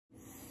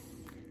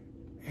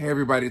Hey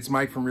everybody, it's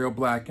Mike from Real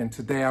Black, and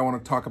today I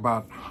want to talk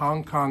about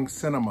Hong Kong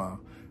cinema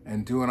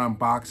and do an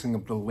unboxing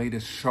of the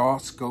latest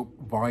Shawscope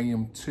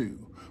Volume 2.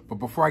 But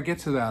before I get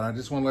to that, I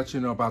just want to let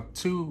you know about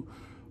two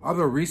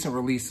other recent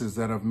releases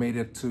that have made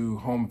it to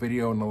home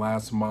video in the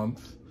last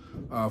month.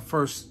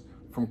 First,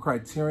 from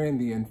Criterion,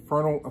 the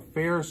Infernal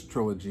Affairs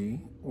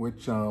trilogy,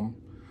 which a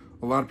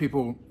lot of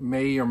people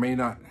may or may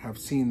not have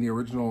seen the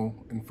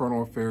original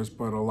Infernal Affairs,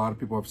 but a lot of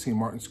people have seen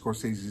Martin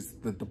Scorsese's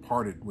The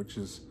Departed, which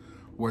is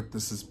what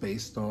this is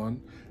based on.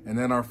 And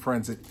then our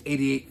friends at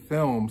 88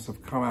 Films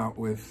have come out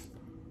with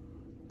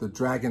The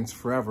Dragons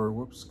Forever.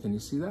 Whoops, can you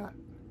see that?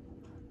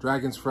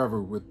 Dragons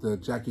Forever with the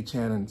Jackie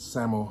Chan and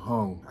Sammo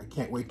Hung. I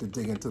can't wait to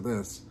dig into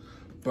this.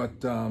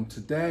 But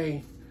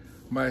today,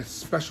 my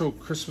special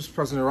Christmas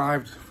present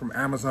arrived from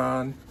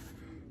Amazon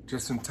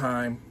just in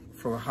time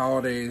for the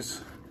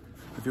holidays.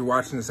 If you're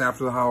watching this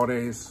after the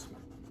holidays,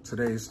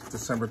 today's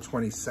December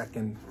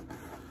 22nd.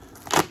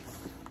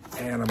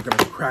 And I'm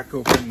gonna crack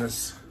open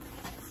this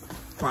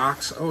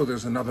box. Oh,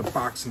 there's another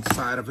box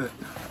inside of it.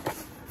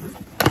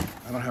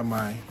 I don't have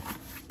my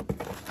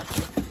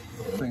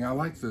thing. I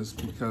like this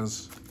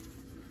because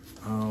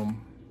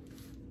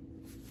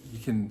you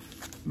can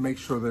make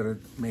sure that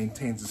it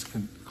maintains its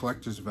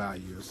collector's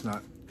value. It's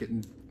not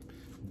getting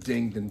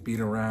dinged and beat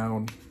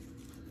around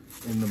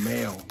in the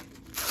mail.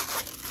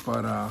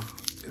 But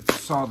if you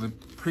saw the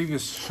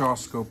previous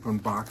Shawscope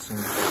unboxing,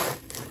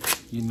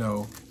 you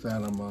know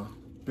that I'm a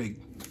big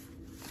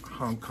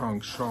Hong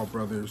Kong Shaw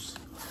Brothers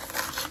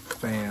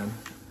fan.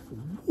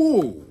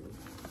 Whoa,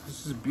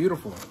 this is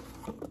beautiful.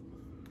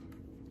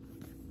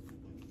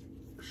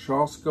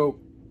 Shawscope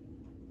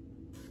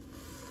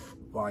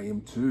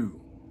Volume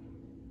 2.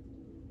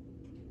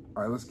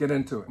 All right, let's get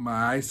into it.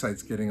 My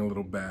eyesight's getting a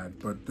little bad,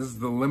 but this is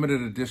the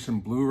limited edition,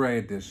 Blu-ray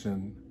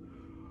edition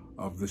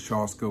of the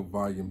Shawscope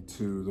Volume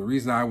 2. The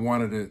reason I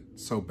wanted it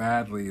so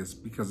badly is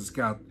because it's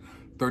got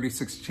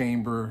 36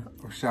 Chamber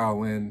of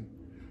Shaolin,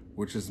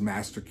 which is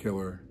Master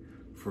Killer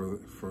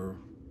for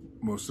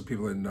most of the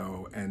people that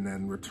know, and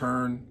then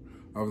Return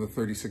of the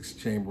 36th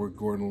Chamber with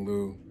Gordon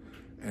Liu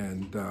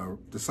and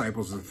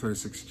Disciples of the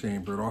 36th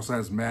Chamber. It also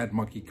has Mad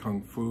Monkey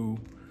Kung Fu,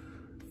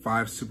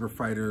 Five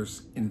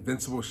Superfighters,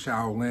 Invincible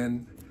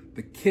Shaolin,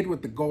 The Kid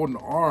with the Golden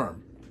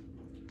Arm,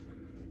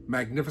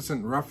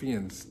 Magnificent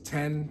Ruffians,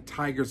 Ten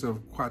Tigers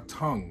of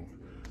Kwangtung,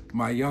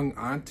 My Young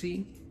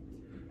Auntie,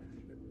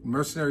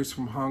 Mercenaries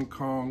from Hong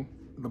Kong,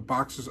 The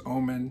Boxer's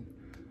Omen,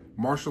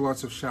 Martial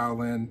Arts of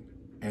Shaolin,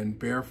 and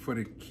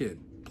Barefooted Kid.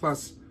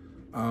 Plus,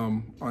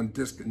 on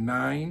disc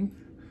 9,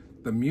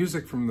 the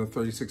music from the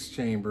 36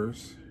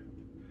 Chambers,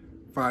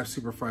 Five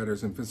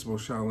Superfighters, Invincible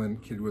Shaolin,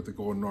 Kid with the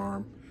Golden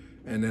Arm,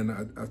 and then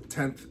a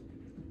 10th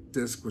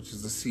disc, which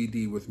is a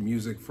CD with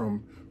music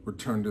from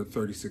Return to the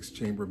 36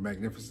 Chamber,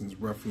 Magnificent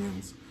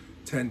Ruffians,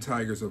 Ten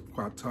Tigers of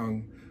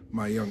Kwangtung,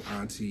 My Young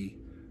Auntie,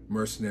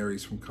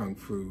 Mercenaries from Kung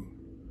Fu,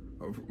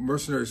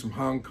 Mercenaries from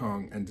Hong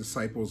Kong, and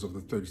Disciples of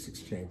the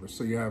 36 Chamber.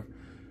 So you have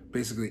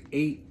basically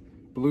 8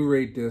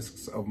 Blu-ray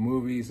discs of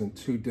movies and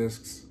 2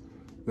 discs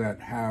that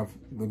have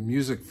the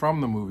music from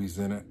the movies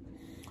in it.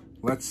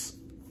 Let's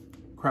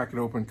crack it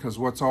open, because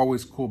what's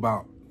always cool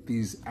about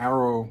these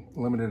Arrow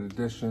limited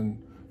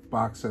edition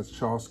box sets,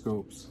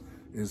 Shawscopes,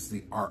 is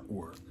the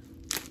artwork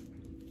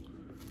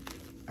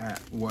at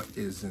what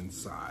is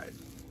inside.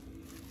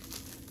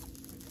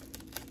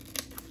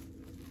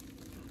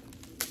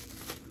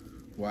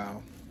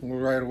 Wow. Well,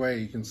 right away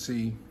you can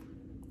see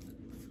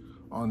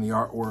on the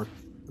artwork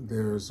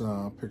there's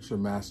a picture of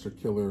Master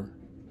Killer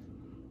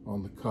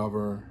on the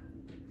cover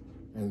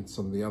and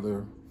some of the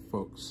other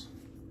folks.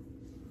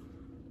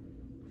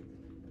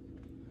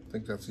 I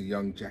think that's a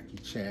young Jackie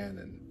Chan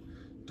and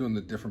doing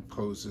the different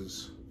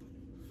poses.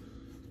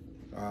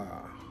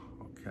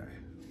 Okay.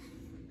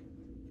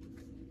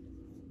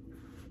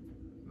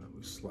 Let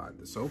me slide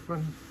this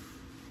open.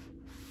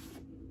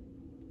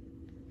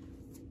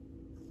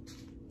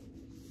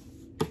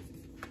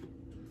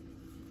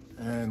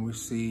 And we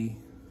see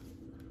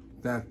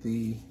that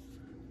the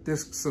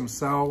discs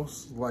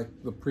themselves, like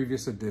the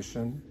previous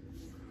edition,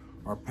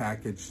 are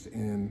packaged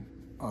in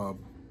a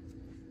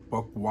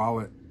book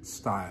wallet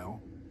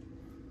style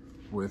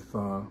with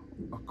a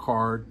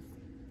card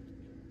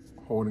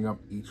holding up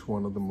each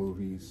one of the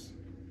movies.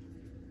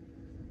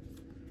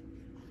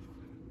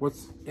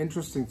 What's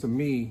interesting to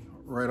me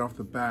right off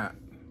the bat,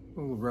 a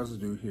little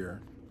residue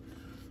here,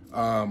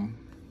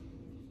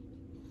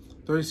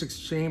 36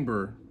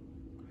 Chamber,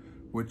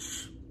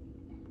 which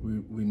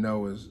we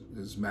know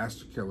is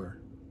Master Killer,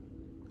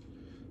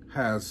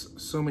 has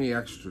so many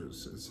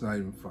extras, it's not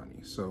even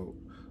funny. So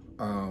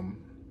a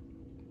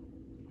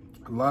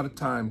lot of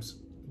times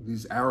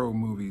these Arrow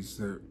movies,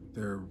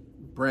 they're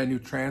brand new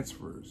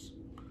transfers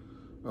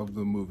of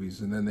the movies,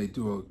 and then they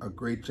do a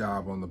great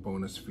job on the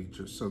bonus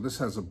features. So this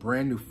has a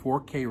brand new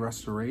 4K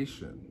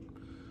restoration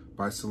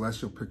by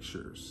Celestial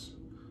Pictures.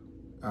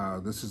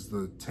 This is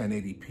the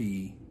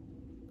 1080p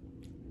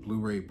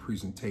Blu-ray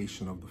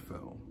presentation of the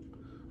film.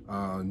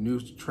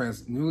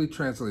 Newly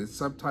translated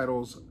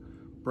subtitles,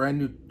 brand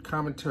new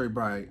commentary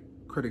by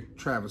critic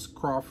Travis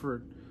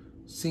Crawford.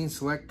 Scene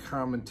select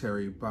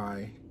commentary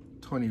by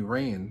Tony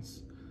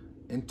Rayns.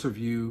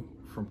 Interview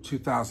from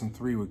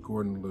 2003 with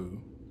Gordon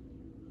Liu.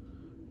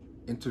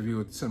 Interview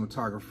with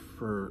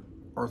cinematographer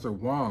Arthur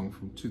Wong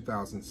from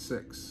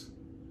 2006.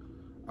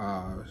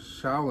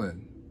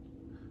 Shaolin,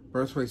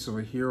 Birthplace of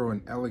a Hero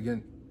and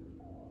Elegant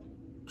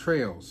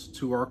Trails,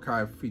 2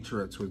 archive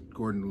featurettes with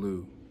Gordon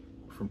Liu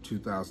from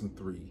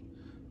 2003.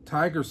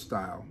 Tiger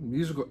Style,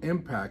 Musical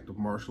Impact of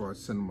Martial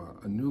Arts Cinema,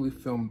 a newly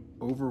filmed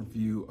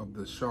overview of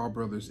the Shaw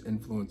Brothers'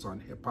 influence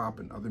on hip-hop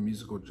and other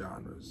musical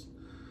genres.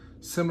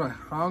 Cinema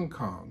Hong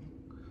Kong,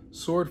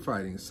 Sword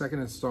Fighting, second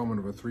installment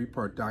of a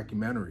 3-part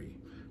documentary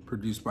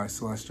produced by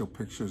Celestial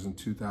Pictures in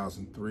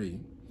 2003.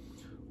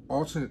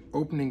 Alternate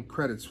opening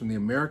credits from the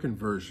American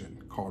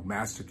version called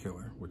Master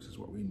Killer, which is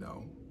what we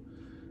know,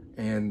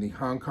 and the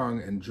Hong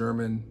Kong and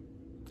German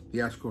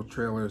theatrical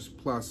trailers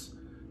plus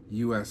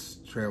US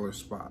trailer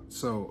spot.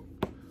 So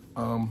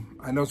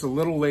I know it's a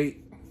little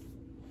late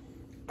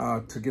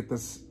to get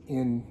this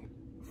in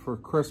for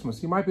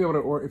Christmas. You might be able to,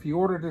 or if you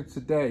ordered it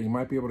today, you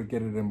might be able to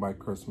get it in by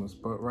Christmas.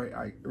 But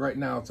right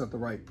now it's at the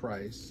right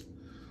price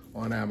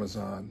on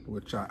Amazon,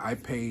 which I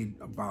paid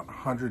about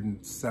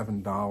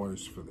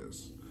 $107 for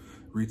this.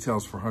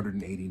 Retails for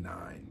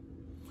 $189.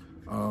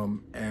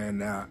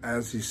 And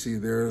as you see,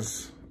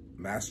 there's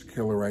Master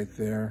Killer right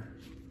there.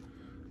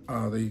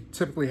 They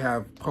typically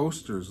have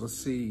posters. Let's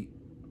see.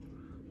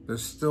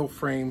 There's still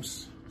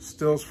frames,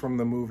 stills from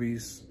the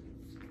movies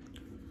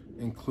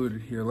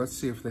included here. Let's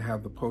see if they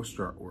have the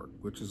poster artwork,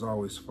 which is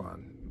always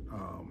fun.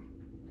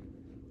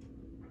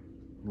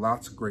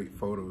 Lots of great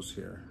photos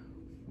here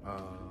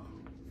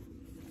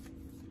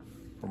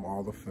from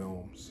all the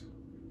films.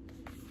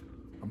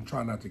 I'm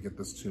trying not to get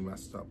this too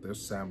messed up. There's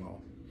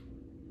Samo.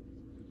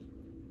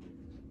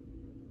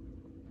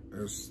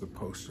 There's the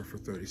poster for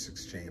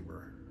 36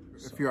 Chamber.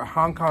 If you're a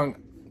Hong Kong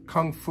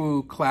Kung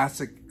Fu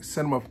classic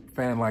cinema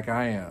fan like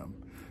I am,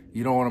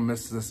 you don't want to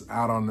miss this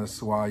out on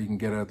this while you can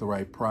get it at the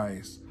right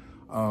price.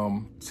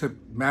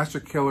 Master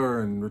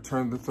Killer and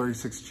Return to the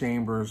 36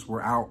 Chambers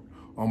were out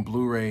on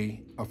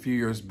Blu-ray a few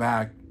years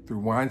back through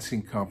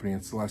Weinstein Company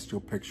and Celestial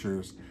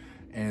Pictures,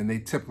 and they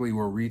typically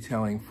were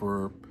retailing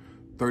for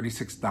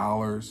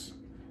 $36.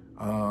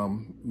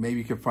 Maybe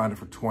you could find it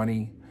for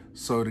 $20.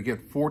 So to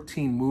get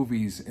 14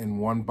 movies in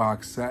one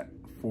box set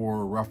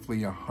for roughly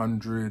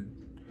 $110,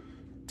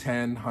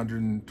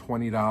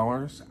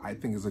 $120, I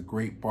think is a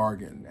great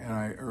bargain. And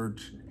I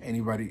urge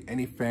anybody,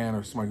 any fan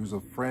or somebody who's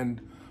a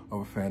friend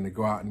of a fan, to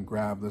go out and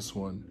grab this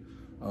one.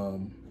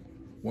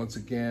 Once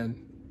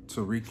again,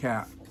 to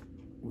recap,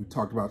 we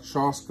talked about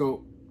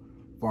Shawscope,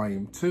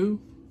 Volume 2,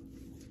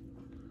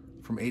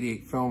 from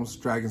 88 Films,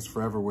 Dragons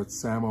Forever with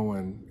Samo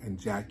and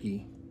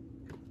Jackie,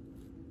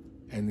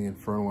 and the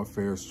Infernal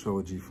Affairs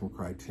trilogy from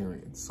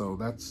Criterion. So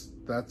that's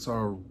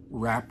our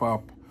wrap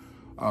up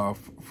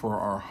for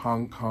our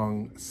Hong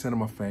Kong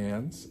cinema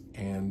fans.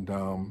 And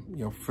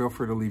you know, feel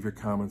free to leave your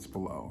comments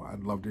below.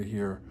 I'd love to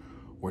hear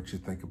what you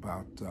think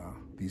about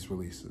these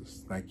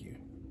releases. Thank you.